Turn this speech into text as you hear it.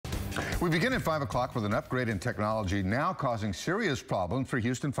We begin at 5 o'clock with an upgrade in technology now causing serious problems for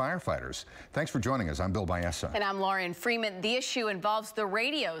Houston firefighters. Thanks for joining us. I'm Bill Baessa. And I'm Lauren Freeman. The issue involves the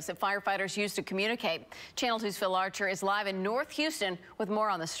radios that firefighters use to communicate. Channel 2's Phil Archer is live in North Houston with more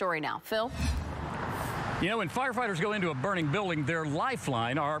on the story now. Phil? You know, when firefighters go into a burning building, their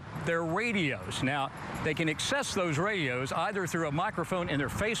lifeline are their radios. Now, they can access those radios either through a microphone in their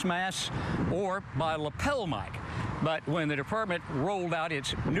face masks or by a lapel mic. But when the department rolled out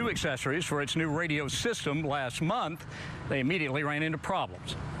its new accessories for its new radio system last month, they immediately ran into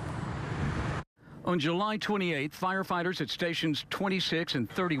problems. On July 28th, firefighters at stations 26 and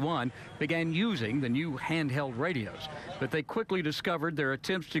 31 began using the new handheld radios, but they quickly discovered their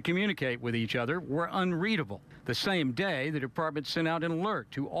attempts to communicate with each other were unreadable. The same day, the department sent out an alert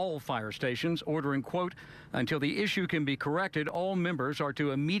to all fire stations ordering, quote, until the issue can be corrected, all members are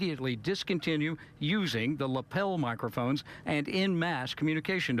to immediately discontinue using the lapel microphones and in-mass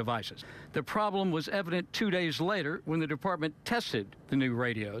communication devices. The problem was evident 2 days later when the department tested the new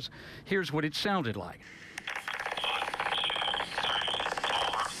radios. Here's what it sounded like.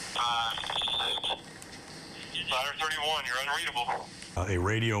 Ladder 31, you're unreadable. A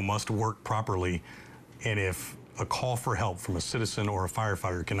radio must work properly, and if a call for help from a citizen or a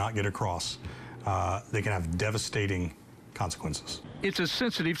firefighter cannot get across, they can have devastating consequences. It's a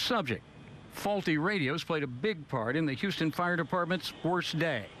sensitive subject. Faulty radios played a big part in the Houston Fire Department's worst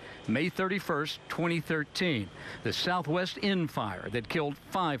day, May 31st, 2013, the Southwest End fire that killed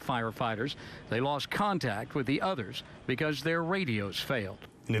 5 firefighters. They lost contact with the others because their radios failed.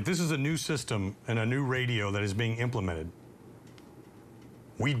 And if this is a new system and a new radio that is being implemented,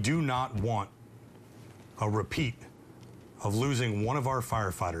 we do not want a repeat of losing one of our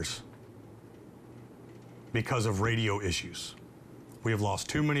firefighters because of radio issues. We have lost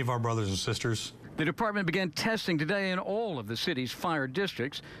too many of our brothers and sisters. The department began testing today in all of the city's fire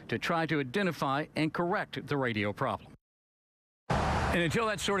districts to try to identify and correct the radio problem. And until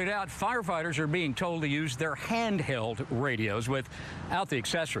that's sorted out, firefighters are being told to use their handheld radios without the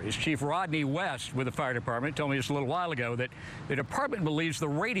accessories. Chief Rodney West with the fire department told me just a little while ago that the department believes the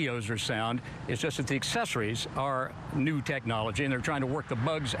radios are sound. It's just that the accessories are new technology, and they're trying to work the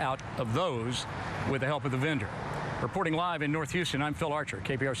bugs out of those with the help of the vendor. Reporting live in North Houston, I'm Phil Archer,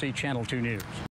 KPRC Channel 2 News.